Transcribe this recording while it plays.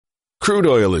Crude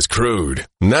oil is crude.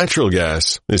 Natural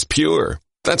gas is pure.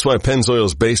 That's why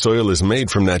Pennzoil's base oil is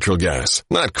made from natural gas,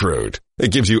 not crude.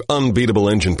 It gives you unbeatable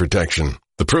engine protection.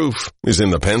 The proof is in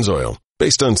the Pennzoil,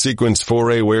 based on Sequence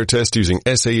 4A wear test using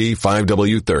SAE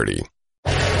 5W30.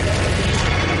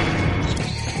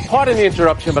 Pardon the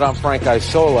interruption, but I'm Frank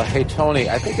Isola. Hey, Tony,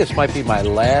 I think this might be my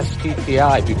last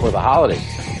PTI before the holidays.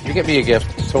 Can you get me a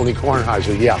gift? Tony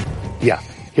Kornheiser, yeah.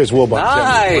 Here's Wilbur.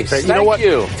 Nice. You know what?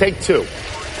 You. Take two.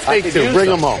 Bring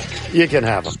them home. You can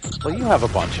have them. Well, you have a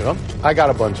bunch of them. I got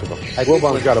a bunch of them.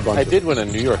 Wilbur's got a bunch of them. I did win a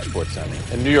New York Sports Center.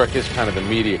 And New York is kind of the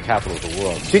media capital of the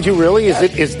world. Did you really?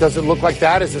 Does it look like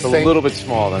that? Is it a little bit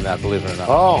smaller than that, believe it or not.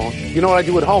 Oh, you know what I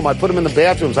do at home? I put them in the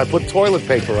bathrooms. I put toilet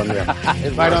paper on there.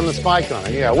 Right on the spike on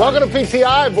it. Yeah. Welcome to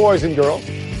PTI, boys and girls.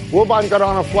 Wilbon got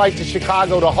on a flight to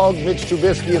Chicago to hug Mitch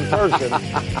Trubisky in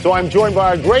person. So I'm joined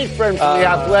by our great friend from The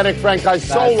Athletic, Frank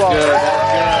Isola. That's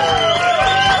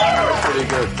good. Pretty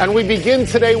good. And we begin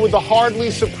today with the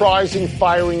hardly surprising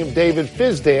firing of David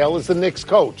Fizdale as the Knicks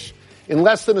coach. In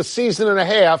less than a season and a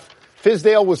half,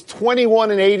 Fizdale was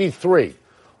 21-83.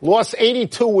 Loss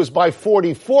 82 was by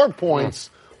 44 points.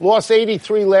 Loss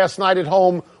 83 last night at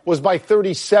home was by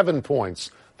 37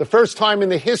 points. The first time in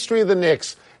the history of the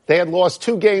Knicks they had lost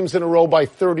 2 games in a row by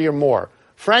 30 or more.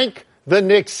 Frank, the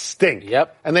Knicks stink.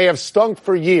 Yep. And they have stunk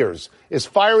for years. Is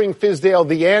firing Fizdale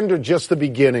the end or just the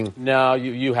beginning? No,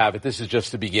 you have it. This is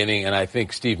just the beginning, and I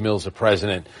think Steve Mills, the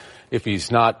president, if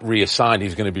he's not reassigned,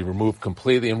 he's going to be removed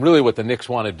completely. And really what the Knicks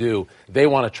want to do, they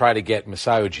want to try to get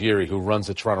Masai Ujiri, who runs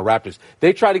the Toronto Raptors.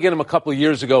 They tried to get him a couple of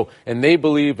years ago, and they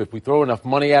believe if we throw enough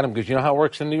money at him, because you know how it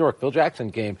works in New York, Phil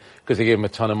Jackson came because they gave him a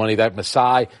ton of money, that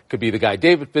Masai could be the guy.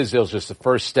 David Fizdale's just the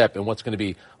first step in what's going to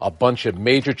be a bunch of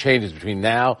major changes between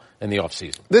now and the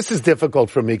offseason. This is difficult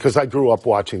for me because I grew up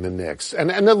watching the Knicks. And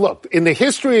then look, in the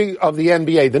history of the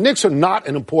NBA, the Knicks are not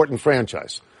an important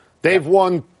franchise. They've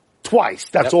won twice.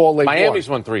 That's all they've won. Miami's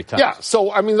won 3 times. Yeah,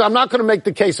 so, I mean, I'm not going to make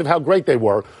the case of how great they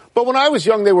were, but when I was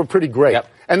young, they were pretty great. Yep.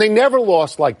 And they never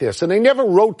lost like this, and they never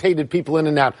rotated people in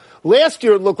and out. Last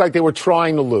year, it looked like they were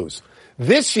trying to lose.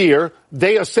 This year,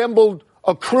 they assembled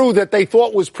a crew that they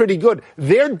thought was pretty good.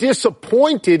 They're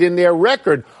disappointed in their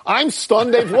record. I'm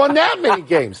stunned they've won that many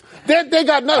games. They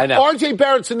got nothing. R.J.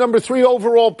 Barrett's the number 3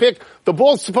 overall pick. The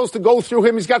ball's supposed to go through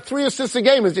him. He's got 3 assists a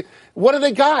game. What do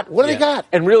they got? What do they got?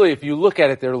 And really, if you look at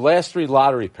it, their last 3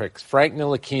 lottery picks, Frank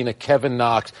Ntilikina, Kevin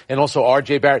Knox, and also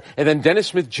R.J. Barrett, and then Dennis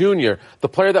Smith Jr., the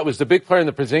player that was the big player in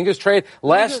the Porzingis trade,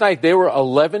 last night they were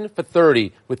 11 for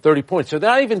 30 with 30 points. So they're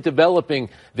not even developing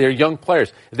their young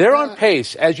players. They're on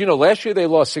pace. As you know, last year they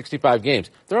lost 65 games.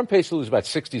 They're on pace to lose about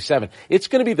 67. It's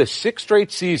going to be the 6th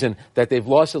straight season that they've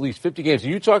lost at least 50 games.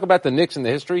 And you talk about the Knicks in the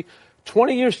history,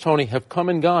 20 years, Tony, have come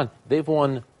and gone. They've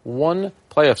won 1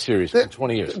 playoff series in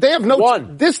 20 years. They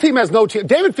have this team has no chance.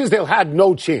 David Fizdale had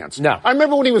no chance. No. I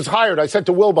remember when he was hired, I said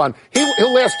to Wilbon,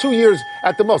 he'll last 2 years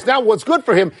at the most. Now, what's good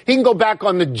for him, he can go back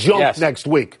on the jump next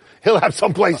week. He'll have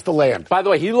some place to land. By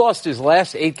the way, he lost his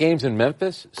last 8 games in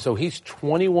Memphis, so he's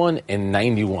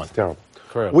 21-91. Terrible.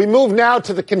 Incredible. We move now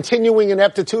to the continuing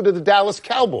ineptitude of the Dallas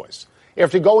Cowboys.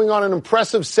 After going on an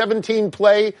impressive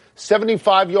 17-play,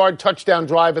 75-yard touchdown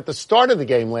drive at the start of the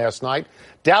game last night,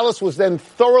 Dallas was then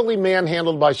thoroughly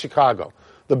manhandled by Chicago.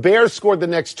 The Bears scored the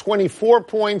next 24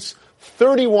 points,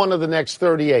 31 of the next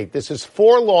 38. This is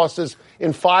 4 losses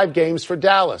in 5 games for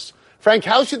Dallas. Frank,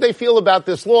 how should they feel about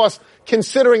this loss,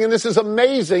 considering, and this is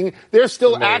amazing, they're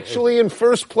still actually in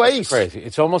first place? It's crazy.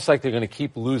 It's almost like they're going to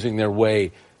keep losing their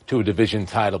way to a division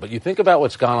title. But you think about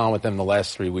what's gone on with them the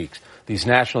last 3 weeks. These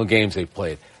national games they've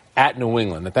played at New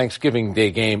England, the Thanksgiving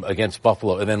Day game against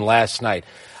Buffalo, and then last night.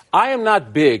 I am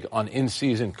not big on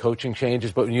in-season coaching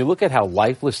changes, but when you look at how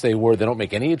lifeless they were, they don't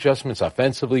make any adjustments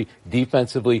offensively,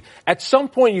 defensively. At some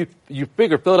point, you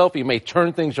figure Philadelphia may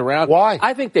turn things around. Why?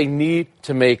 I think they need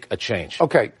to make a change.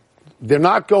 Okay. They're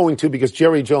not going to because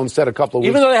Jerry Jones said a couple of weeks.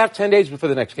 Even though they have 10 days before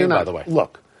the next game, by the way.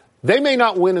 Look, they may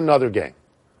not win another game.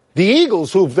 The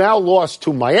Eagles, who've now lost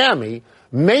to Miami,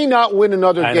 may not win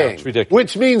another game. It's ridiculous.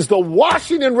 Which means the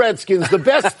Washington Redskins, the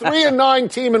best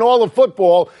 3-9 team in all of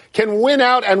football, can win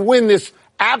out and win this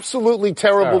absolutely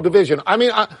terrible division. I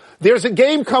mean, there's a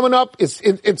game coming up. It's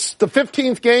the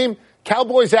 15th game.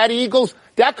 Cowboys at Eagles.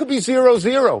 That could be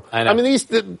 0-0. I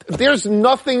mean, there's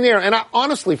nothing there. And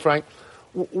honestly, Frank,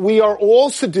 we are all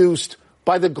seduced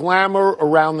by the glamour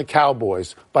around the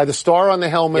Cowboys, by the star on the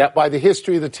helmet, by the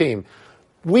history of the team.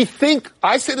 We think,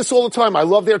 I say this all the time, I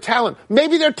love their talent.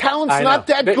 Maybe their talent's not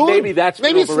that good. Maybe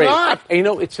it's not. And, you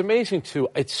know, it's amazing, too.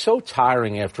 It's so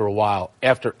tiring after a while,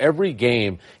 after every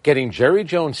game, getting Jerry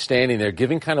Jones standing there,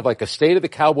 giving kind of like a State of the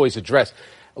Cowboys address.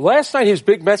 Last night, his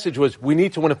big message was, we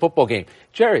need to win a football game.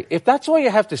 Jerry, if that's all you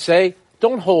have to say,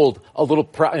 don't hold a little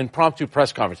impromptu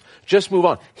press conference. Just move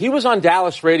on. He was on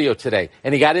Dallas radio today,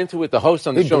 and he got into it with the host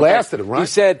on the show. He blasted him, right? He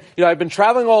said, I've been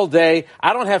traveling all day.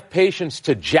 I don't have patience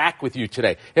to jack with you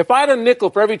today. If I had a nickel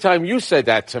for every time you said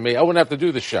that to me, I wouldn't have to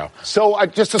do the show. So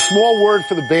just a small word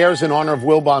for the Bears in honor of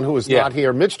Wilbon, who is not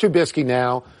here. Mitch Trubisky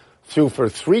now threw for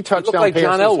 3 touchdown like passes.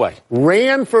 John Elway.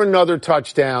 Ran for another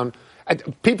touchdown.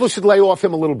 People should lay off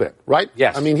him a little bit, right?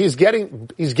 Yes. I mean, he's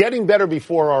getting better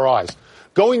before our eyes.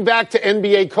 Going back to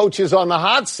NBA coaches on the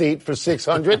hot seat for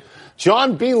 600,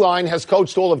 John Beilein has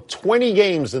coached all of 20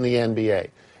 games in the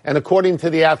NBA. And according to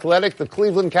The Athletic, the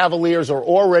Cleveland Cavaliers are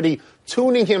already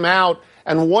tuning him out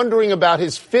and wondering about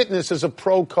his fitness as a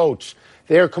pro coach.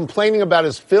 They are complaining about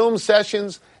his film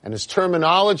sessions and his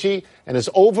terminology and his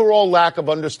overall lack of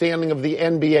understanding of the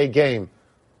NBA game.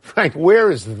 Frank,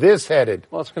 where is this headed?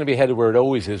 Well, it's going to be headed where it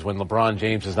always is when LeBron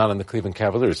James is not on the Cleveland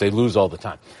Cavaliers. They lose all the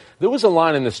time. There was a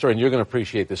line in this story, and you're going to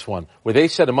appreciate this one, where they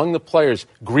said among the players'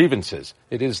 grievances,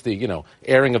 it is the,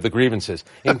 airing of the grievances,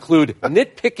 include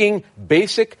nitpicking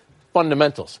basic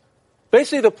fundamentals.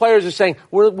 Basically, the players are saying,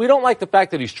 we don't like the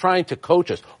fact that he's trying to coach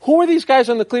us. Who are these guys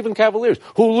on the Cleveland Cavaliers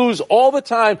who lose all the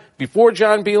time before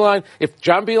John Beilein? If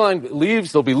John Beilein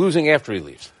leaves, they'll be losing after he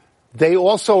leaves. They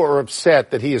also are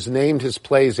upset that he has named his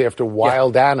plays after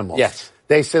wild animals. Yes.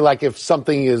 They say, like, if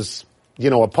something is,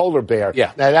 a polar bear.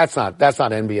 Yeah. Now, that's not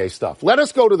NBA stuff. Let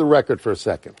us go to the record for a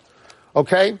second.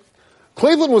 Okay?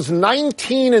 Cleveland was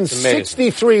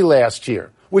 19-63 last year,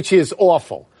 which is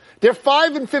awful. They're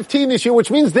 5-15 this year,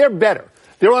 which means they're better.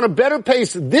 They're on a better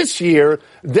pace this year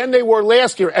than they were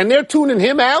last year, and they're tuning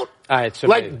him out. It's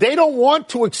like, they don't want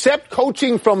to accept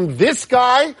coaching from this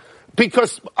guy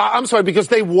because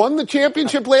they won the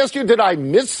championship last year. Did I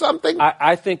miss something?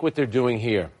 I think what they're doing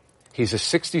here, he's a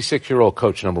 66-year-old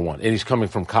coach, number one, and he's coming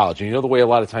from college. And you know the way a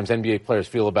lot of times NBA players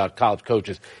feel about college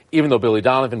coaches, even though Billy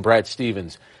Donovan, Brad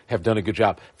Stevens have done a good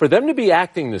job. For them to be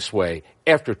acting this way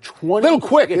after 20... Little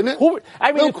quick, isn't it?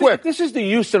 Little quick. This is the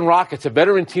Houston Rockets, a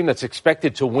veteran team that's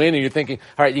expected to win, and you're thinking,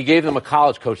 all right, you gave them a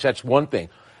college coach, that's one thing.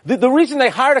 The reason they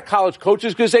hired a college coach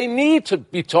is because they need to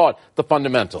be taught the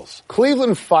fundamentals.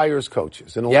 Cleveland fires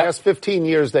coaches. In the last 15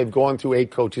 years, they've gone through 8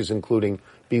 coaches, including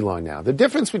Beilein now. The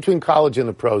difference between college and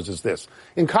the pros is this.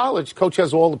 In college, coach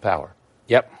has all the power.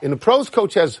 Yep. In the pros,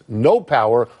 coach has no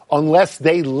power unless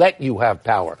they let you have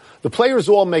power. The players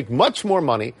all make much more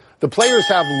money. The players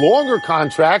have longer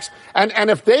contracts. And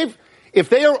if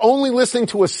they are only listening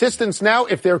to assistants now,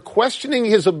 if they're questioning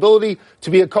his ability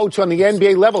to be a coach on the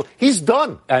NBA level, he's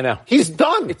done. I know. He's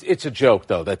done. It's a joke,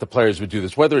 though, that the players would do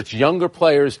this, whether it's younger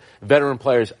players, veteran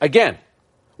players. Again,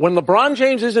 when LeBron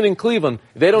James isn't in Cleveland,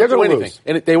 they don't do anything. Lose.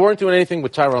 And they weren't doing anything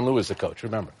with Tyronn Lue as the coach,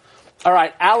 remember. All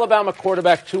right, Alabama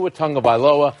quarterback Tua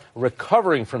Tagovailoa,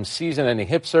 recovering from season-ending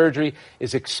hip surgery,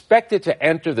 is expected to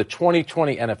enter the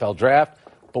 2020 NFL Draft,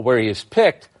 but where he is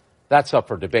picked, that's up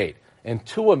for debate. And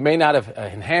Tua may not have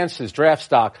enhanced his draft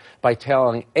stock by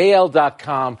telling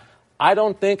AL.com, I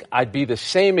don't think I'd be the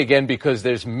same again because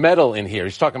there's metal in here.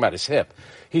 He's talking about his hip.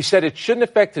 He said it shouldn't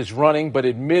affect his running, but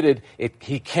admitted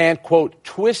he can't, quote,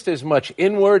 twist as much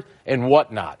inward and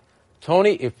whatnot.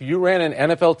 Tony, if you ran an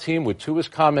NFL team, would Tua's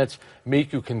comments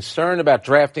make you concerned about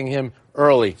drafting him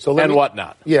early and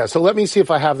whatnot? Yeah, so let me see if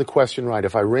I have the question right.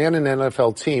 If I ran an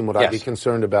NFL team, would I be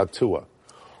concerned about Tua?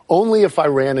 Only if I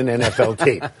ran an NFL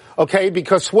team. Okay,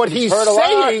 because what he's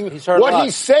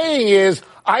saying is,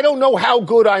 I don't know how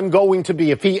good I'm going to be.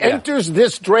 If he enters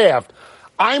this draft,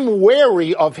 I'm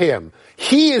wary of him.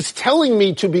 He is telling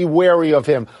me to be wary of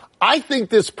him. I think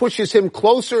this pushes him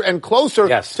closer and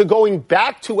closer to going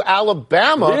back to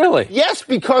Alabama. Really? Yes,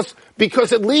 because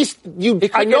at least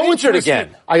I know it's risky.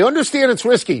 Again. I understand it's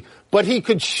risky, but he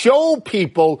could show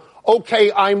people,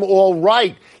 okay, I'm all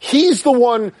right. He's the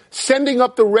one sending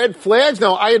up the red flags.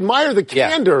 Now, I admire the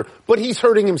candor, but he's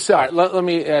hurting himself. All right, let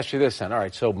me ask you this then. All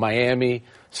right, so Miami,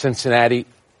 Cincinnati,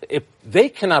 if they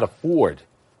cannot afford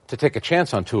to take a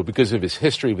chance on Tua because of his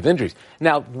history with injuries.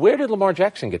 Now, where did Lamar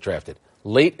Jackson get drafted?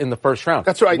 Late in the first round.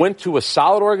 That's right. Went to a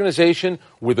solid organization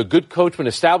with a good coach, an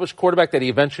established quarterback that he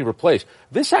eventually replaced.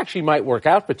 This actually might work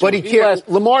out for Tua. But he can't.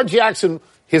 Lamar Jackson,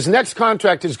 his next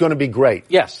contract is going to be great.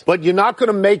 Yes. But you're not going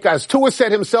to make, as Tua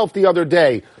said himself the other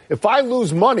day, if I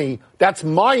lose money, that's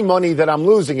my money that I'm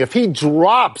losing. If he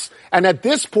drops, and at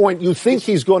this point you think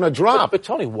he's going to drop. But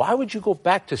Tony, why would you go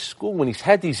back to school when he's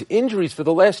had these injuries for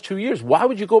the last 2 years? Why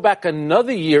would you go back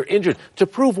another year injured? To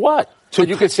prove what? So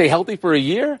you could stay healthy for a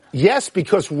year? Yes,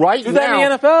 because right Do that now, in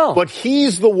the NFL. But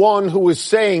he's the one who is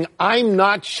saying, I'm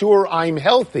not sure I'm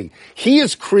healthy. He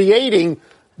is creating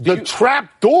the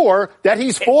trap door that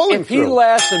he's falling through. If he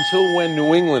lasts until when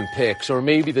New England picks or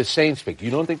maybe the Saints pick, you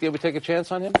don't think they would take a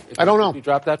chance on him? I don't know. If you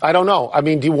drop that? I don't know. I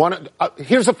mean, do you want to?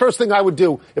 Here's the first thing I would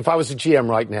do if I was a GM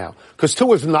right now, because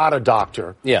Tua's not a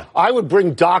doctor. Yeah. I would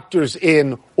bring doctors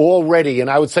in already, and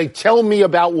I would say, tell me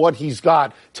about what he's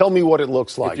got. Tell me what it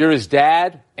looks like. If you're his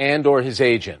dad and or his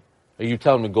agent, are you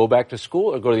telling him to go back to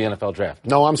school or go to the NFL draft?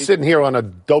 No, I'm sitting here on a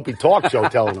dopey talk show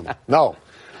telling him. No.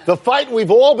 The fight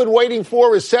we've all been waiting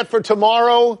for is set for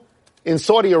tomorrow in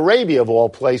Saudi Arabia, of all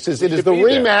places. It is the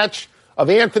rematch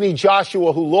of Anthony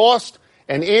Joshua, who lost,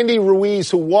 and Andy Ruiz,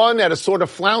 who won at a sort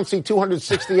of flouncy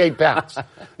 268 pounds.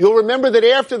 You'll remember that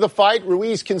after the fight,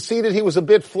 Ruiz conceded he was a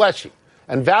bit fleshy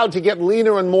and vowed to get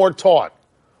leaner and more taut.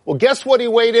 Well, guess what he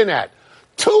weighed in at?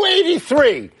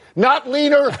 283. Not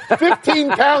leaner, 15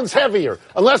 pounds heavier,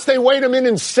 unless they weighed him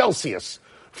in Celsius.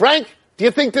 Frank, do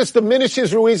you think this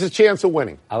diminishes Ruiz's chance of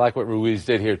winning? I like what Ruiz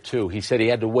did here, too. He said he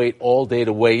had to wait all day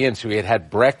to weigh in, so he had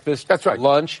breakfast, That's right.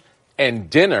 lunch, and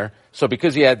dinner. So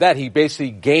because he had that, he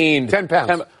basically gained 10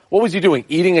 pounds. What was he doing?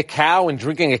 Eating a cow and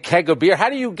drinking a keg of beer? How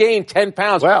do you gain 10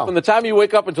 pounds from the time you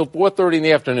wake up until 4:30 in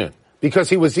the afternoon? Because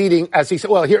he was eating, as he said,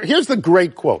 well, here's the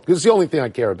great quote. This is the only thing I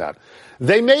care about.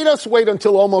 They made us wait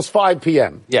until almost 5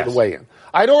 p.m. Yes. to weigh in.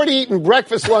 I'd already eaten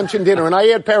breakfast, lunch, and dinner, and I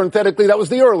add parenthetically, that was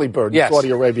the early bird in Saudi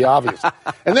Arabia, obviously.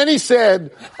 And then he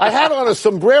said, I had on a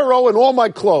sombrero and all my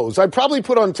clothes. I probably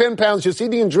put on 10 pounds just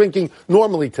eating and drinking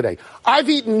normally today. I've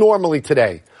eaten normally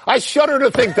today. I shudder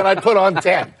to think that I put on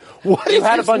 10. What you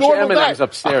had a bunch of M&Ms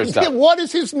upstairs. What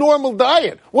is his normal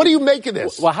diet? What do you make of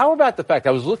this? Well, how about the fact,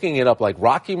 I was looking it up, like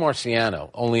Rocky Marciano,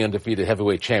 only undefeated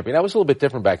heavyweight champion. That was a little bit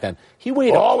different back then. He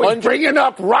weighed always bringing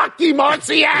up Rocky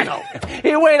Marciano.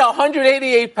 He weighed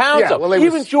 188 pounds. Yeah, well,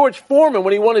 even George Foreman,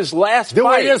 when he won his last didn't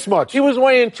fight, weigh this much. He was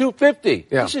weighing 250.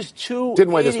 Yeah. This is 283.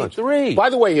 Didn't weigh this much. By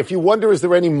the way, if you wonder, is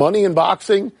there any money in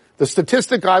boxing? The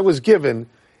statistic I was given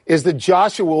is that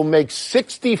Joshua will make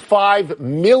 $65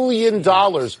 million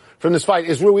from this fight.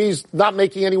 Is Ruiz not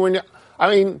making anywhere near?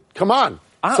 I mean, come on.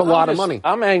 It's a lot of money.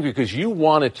 I'm angry because you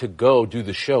wanted to go do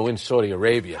the show in Saudi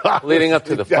Arabia leading up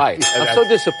to the fight. I'm so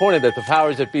disappointed that the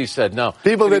powers that be said no.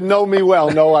 People that know me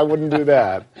well know I wouldn't do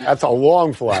that. That's a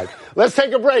long flight. Let's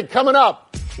take a break. Coming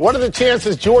up, what are the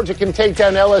chances Georgia can take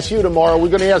down LSU tomorrow? We're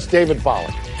going to ask David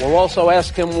Pollack. We'll also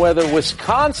ask him whether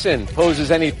Wisconsin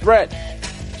poses any threat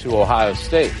to Ohio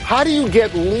State. How do you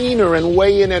get leaner and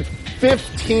weigh in at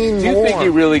 15 more? Do you think he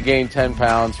really gained 10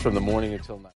 pounds from the morning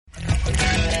until night?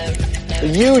 A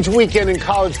huge weekend in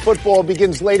college football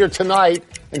begins later tonight,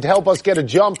 and to help us get a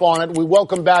jump on it, we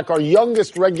welcome back our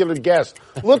youngest regular guest.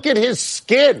 Look at his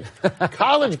skin.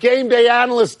 College game day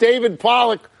analyst David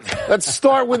Pollack. Let's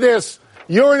start with this.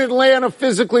 You're in Atlanta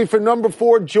physically for number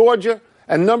 4, Georgia,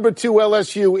 and number 2,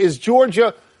 LSU. Is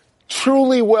Georgia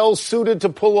truly well suited to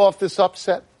pull off this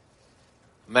upset?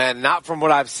 Man, not from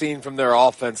what I've seen from their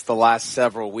offense the last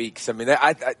several weeks. I mean,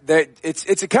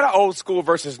 it's a kind of old school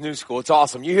versus new school. It's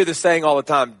awesome. You hear the saying all the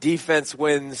time, defense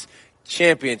wins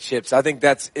championships. I think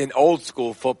that's in old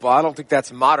school football. I don't think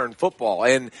that's modern football.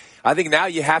 And I think now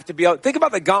you have to be able – think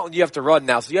about the gauntlet you have to run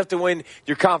now. So you have to win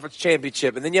your conference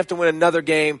championship, and then you have to win another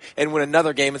game and win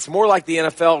another game. It's more like the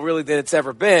NFL really than it's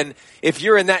ever been. If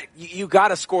you're in that, you got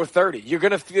to score 30. You're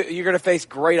going to face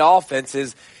great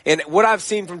offenses. And what I've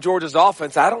seen from Georgia's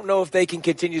offense, I don't know if they can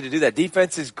continue to do that.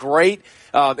 Defense is great.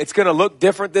 It's going to look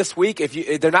different this week.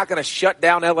 They're not going to shut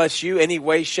down LSU any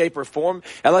way, shape, or form.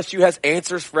 LSU has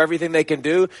answers for everything they can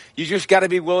do. You just got to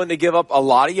be willing to give up a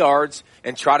lot of yards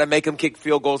and try to make them kick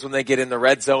field goals when they get in the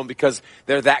red zone because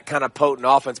they're that kind of potent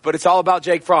offense. But it's all about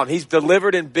Jake Fromm. He's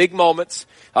delivered in big moments.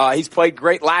 He's played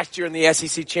great last year in the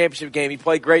SEC championship game. He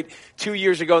played great 2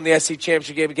 years ago in the SEC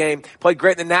championship game. Played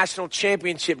great in the national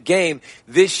championship game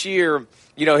this year.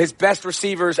 You know, his best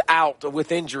receiver is out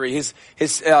with injury.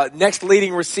 His next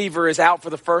leading receiver is out for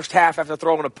the first half after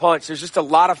throwing a punch. There's just a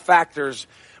lot of factors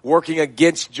working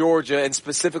against Georgia, and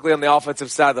specifically on the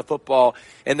offensive side of the football,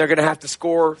 and they're going to have to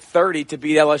score 30 to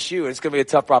beat LSU, and it's going to be a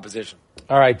tough proposition.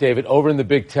 All right, David, over in the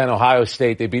Big Ten, Ohio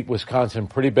State, they beat Wisconsin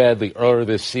pretty badly earlier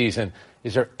this season.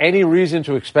 Is there any reason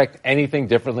to expect anything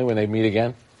differently when they meet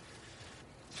again?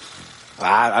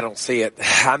 I don't see it.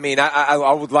 I mean,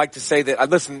 I would like to say that,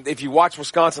 listen, if you watch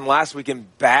Wisconsin last week in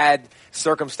bad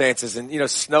circumstances and,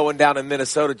 snowing down in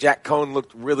Minnesota, Jack Cohn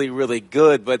looked really, really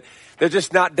good, but they're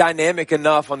just not dynamic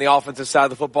enough on the offensive side of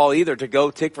the football either to go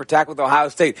tick for tack with Ohio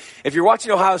State. If you're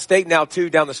watching Ohio State now,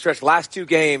 too, down the stretch, last 2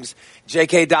 games,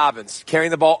 J.K. Dobbins carrying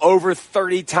the ball over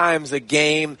 30 times a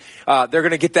game. They're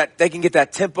going to get that, they can get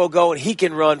that tempo going. He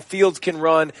can run, Fields can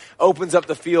run, opens up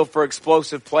the field for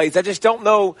explosive plays. I just don't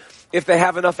know if they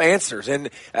have enough answers. And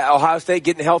Ohio State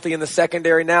getting healthy in the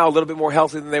secondary now, a little bit more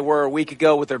healthy than they were a week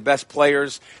ago with their best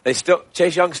players.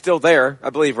 Chase Young's still there, I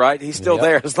believe, right? He's still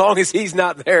there as long as he's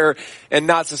not there and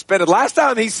not suspended. Last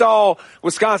time he saw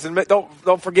Wisconsin,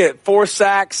 don't forget, 4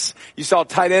 sacks. You saw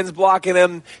tight ends blocking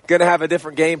him. Going to have a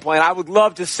different game plan. I would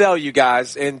love to sell you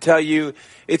guys and tell you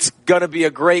it's going to be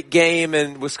a great game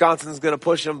and Wisconsin's going to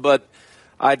push them, but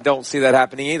I don't see that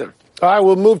happening either. All right,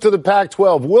 we'll move to the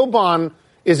Pac-12. Wilbon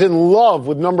is in love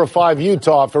with number 5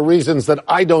 Utah for reasons that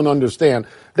I don't understand.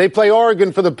 They play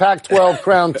Oregon for the Pac-12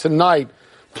 crown tonight.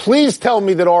 Please tell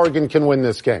me that Oregon can win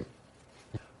this game.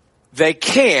 They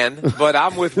can, but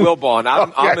I'm with Wilbon.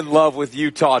 I'm in love with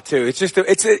Utah too. It's just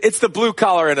it's the blue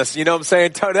collar in us. You know what I'm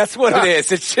saying, Tony? That's what it is.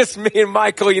 It's just me and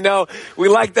Michael. You know, we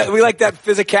like that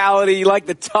physicality. You like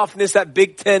the toughness, that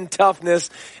Big Ten toughness,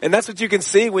 and that's what you can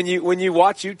see when you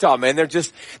watch Utah. Man,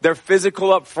 they're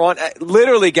physical up front.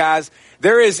 Literally, guys,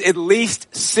 there is at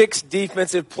least 6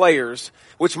 defensive players,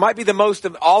 which might be the most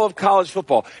of all of college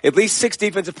football. At least 6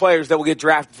 defensive players that will get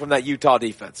drafted from that Utah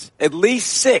defense. At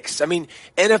least 6. I mean,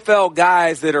 NFL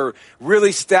guys that are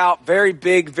really stout, very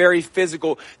big, very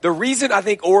physical. The reason I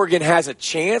think Oregon has a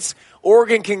chance,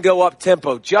 Oregon can go up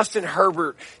tempo. Justin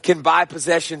Herbert can buy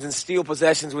possessions and steal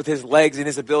possessions with his legs and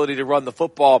his ability to run the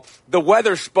football. The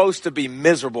weather's supposed to be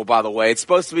miserable, by the way. It's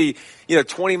supposed to be,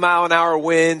 20-mile-an-hour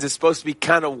winds. It's supposed to be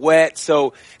kind of wet.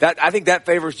 So I think that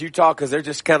favors Utah because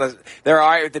they're all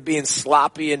right with it being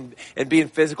sloppy and being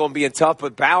physical and being tough,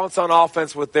 but balance on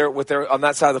offense with their on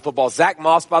that side of the football. Zach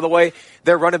Moss, by the way,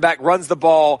 their running back runs the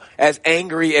ball as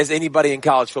angry as anybody in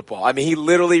college football. I mean, he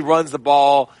literally runs the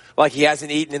ball like he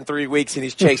hasn't eaten in 3 weeks and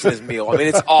he's chasing his meal. I mean,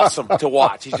 it's awesome to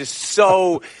watch. He's just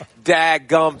so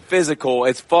daggum physical.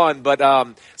 It's fun. But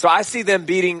so I see them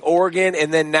beating Oregon,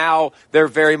 and then now they're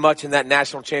very much in that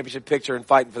national championship picture and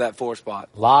fighting for that 4 spot.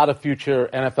 A lot of future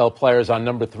NFL players on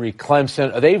number 3,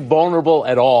 Clemson. Are they vulnerable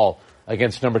at all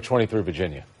against number 23,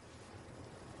 Virginia?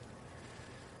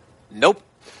 Nope.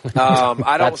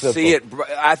 I don't see it.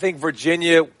 I think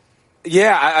Virginia...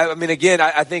 Yeah,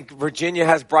 I think Virginia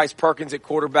has Bryce Perkins at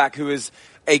quarterback, who is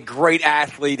a great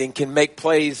athlete and can make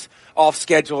plays off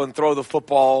schedule and throw the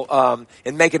football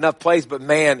and make enough plays. But,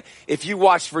 man, if you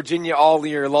watched Virginia all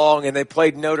year long and they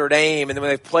played Notre Dame and then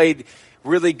when they played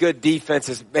really good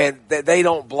defenses, man, they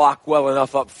don't block well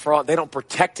enough up front. They don't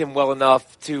protect him well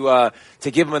enough to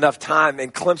give him enough time,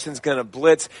 and Clemson's going to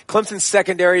blitz. Clemson's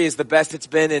secondary is the best it's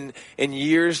been in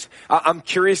years. I'm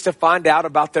curious to find out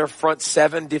about their front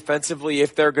 7 defensively,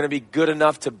 if they're going to be good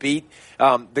enough to beat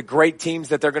the great teams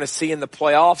that they're going to see in the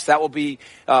playoffs. That will be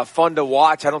fun to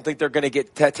watch. I don't think they're going to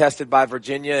get tested by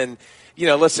Virginia. And,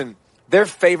 listen, they're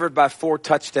favored by 4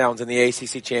 touchdowns in the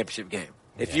ACC championship game.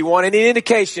 If you want any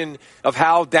indication of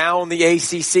how down the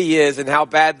ACC is and how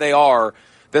bad they are,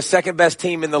 the second best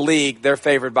team in the league, they're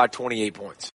favored by 28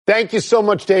 points. Thank you so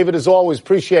much, David, as always.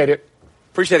 Appreciate it.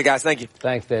 Appreciate it, guys. Thank you.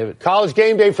 Thanks, David. College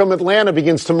Game Day from Atlanta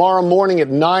begins tomorrow morning at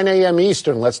 9 a.m.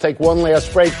 Eastern. Let's take one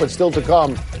last break, but still to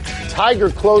come. Tiger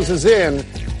closes in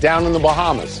down in the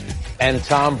Bahamas. And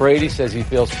Tom Brady says he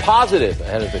feels positive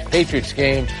ahead of the Patriots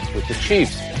game with the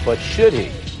Chiefs, but should he?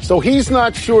 So he's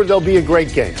not sure there'll be a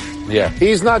great game. Yeah.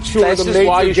 He's not sure this the is major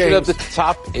why you games. should have the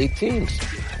top 8 teams.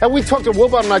 And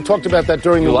Wilbon and I talked about that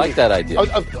during the week. You like that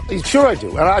idea? Sure I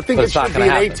do. And I think it should be an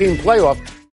 8-team playoff.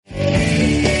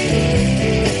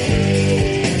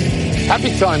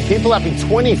 Happy time, people. Happy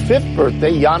 25th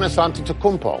birthday, Giannis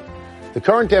Antetokounmpo. The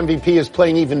current MVP is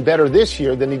playing even better this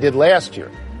year than he did last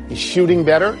year. He's shooting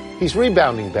better. He's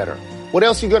rebounding better. What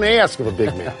else are you going to ask of a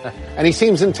big man? And he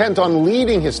seems intent on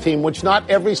leading his team, which not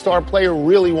every star player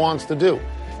really wants to do.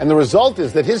 And the result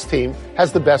is that his team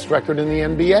has the best record in the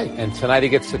NBA. And tonight he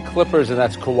gets the Clippers, and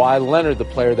that's Kawhi Leonard, the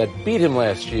player that beat him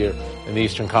last year in the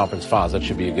Eastern Conference Finals. That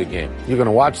should be a good game. You're going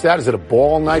to watch that? Is it a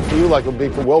ball night for you like it'll be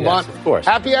for Wilbon? Yes, of course.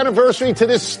 Happy anniversary to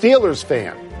this Steelers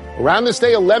fan. Around this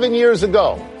day 11 years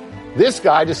ago, this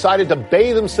guy decided to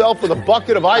bathe himself with a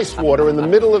bucket of ice water in the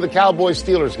middle of the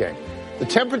Cowboys-Steelers game. The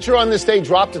temperature on this day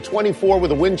dropped to 24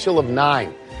 with a wind chill of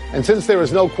 9. And since there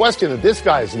is no question that this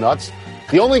guy is nuts,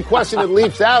 the only question that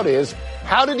leaps out is,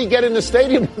 how did he get in the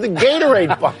stadium with a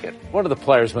Gatorade bucket? One of the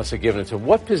players must have given it to him.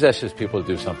 What possesses people to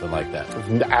do something like that?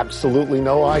 Absolutely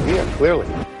no idea, clearly.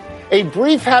 A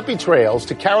brief happy trails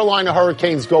to Carolina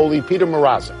Hurricanes goalie Peter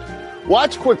Mrazek.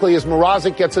 Watch quickly as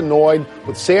Mrazek gets annoyed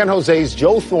with San Jose's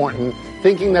Joe Thornton,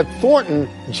 thinking that Thornton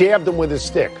jabbed him with his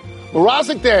stick.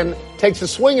 Mrazek then takes a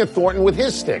swing at Thornton with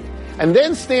his stick and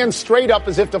then stands straight up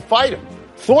as if to fight him.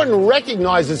 Thornton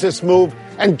recognizes this move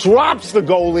and drops the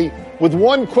goalie with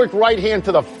one quick right hand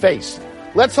to the face.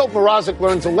 Let's hope Mrazek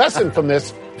learns a lesson from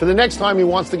this for the next time he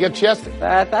wants to get chested.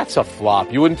 That's a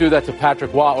flop. You wouldn't do that to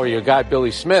Patrick Watt or your guy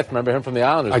Billy Smith. Remember him from the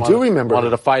Islanders? I do remember.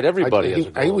 Wanted to fight everybody.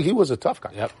 He was a tough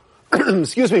guy. Yep.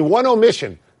 Excuse me, one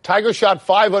omission. Tiger shot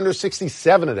 5 under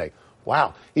 67 today.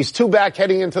 Wow. He's 2 back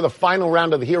heading into the final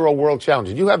round of the Hero World Challenge.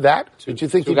 Did you have that? Did you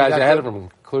think two guys ahead of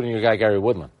him, including your guy Gary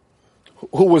Woodland,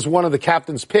 who was one of the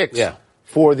captain's picks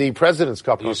for the President's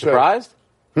Cup? Are you surprised?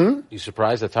 You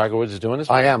surprised that Tiger Woods is doing this?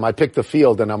 I am. I picked the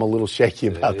field, and I'm a little shaky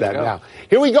about that now.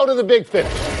 Here we go to the big finish.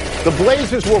 The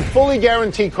Blazers will fully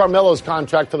guarantee Carmelo's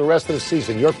contract for the rest of the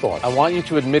season. Your thoughts? I want you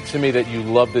to admit to me that you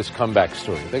love this comeback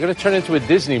story. They're going to turn into a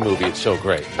Disney movie. It's so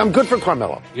great. I'm good for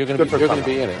Carmelo. You're going to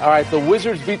be in it. All right, the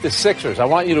Wizards beat the Sixers. I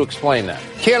want you to explain that.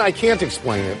 I can't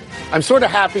explain it. I'm sort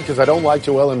of happy because I don't like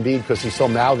Joel Embiid because he's so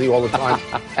mouthy all the time.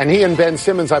 And he and Ben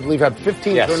Simmons, I believe, had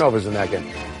 15 turnovers in that game.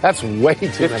 That's way too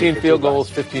many. 15 field goals,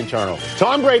 15 turnovers.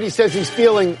 Tom Brady says he's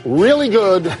feeling really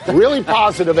good, really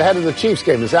positive ahead of the Chiefs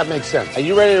game. Does that make sense? Are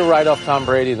you ready to write off Tom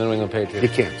Brady and the New England Patriots? You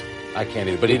can't. I can't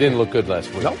either, but he didn't look good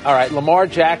last week. Nope. All right, Lamar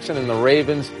Jackson and the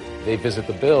Ravens, they visit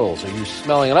the Bills. Are you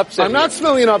smelling an upset? I'm not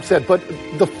smelling an upset, but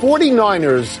the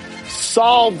 49ers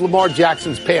solved Lamar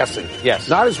Jackson's passing. Yes.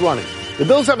 Not his running. The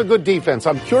Bills have a good defense.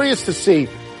 I'm curious to see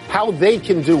how they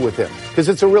can do with him because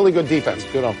it's a really good defense.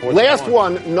 It's good on fourth. Last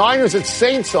one, Niners at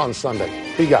Saints on Sunday.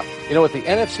 Who you got? You know what? The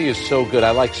NFC is so good.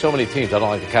 I like so many teams. I don't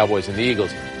like the Cowboys and the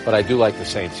Eagles, but I do like the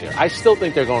Saints here. I still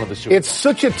think they're going to the Super Bowl. It's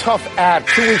such a tough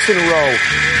 2 weeks in a row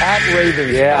at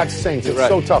Ravens, at Saints. It's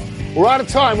so tough. We're out of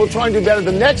time. We'll try and do better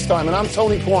the next time. And I'm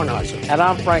Tony Kornheiser. And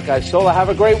I'm Frank Isola. Have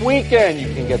a great weekend. You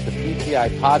can get the PTI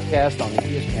podcast on the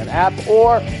ESPN app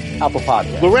or Apple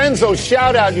Podcast. Lorenzo,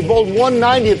 shout out. You bowled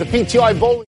 190 at the PTI Bowling.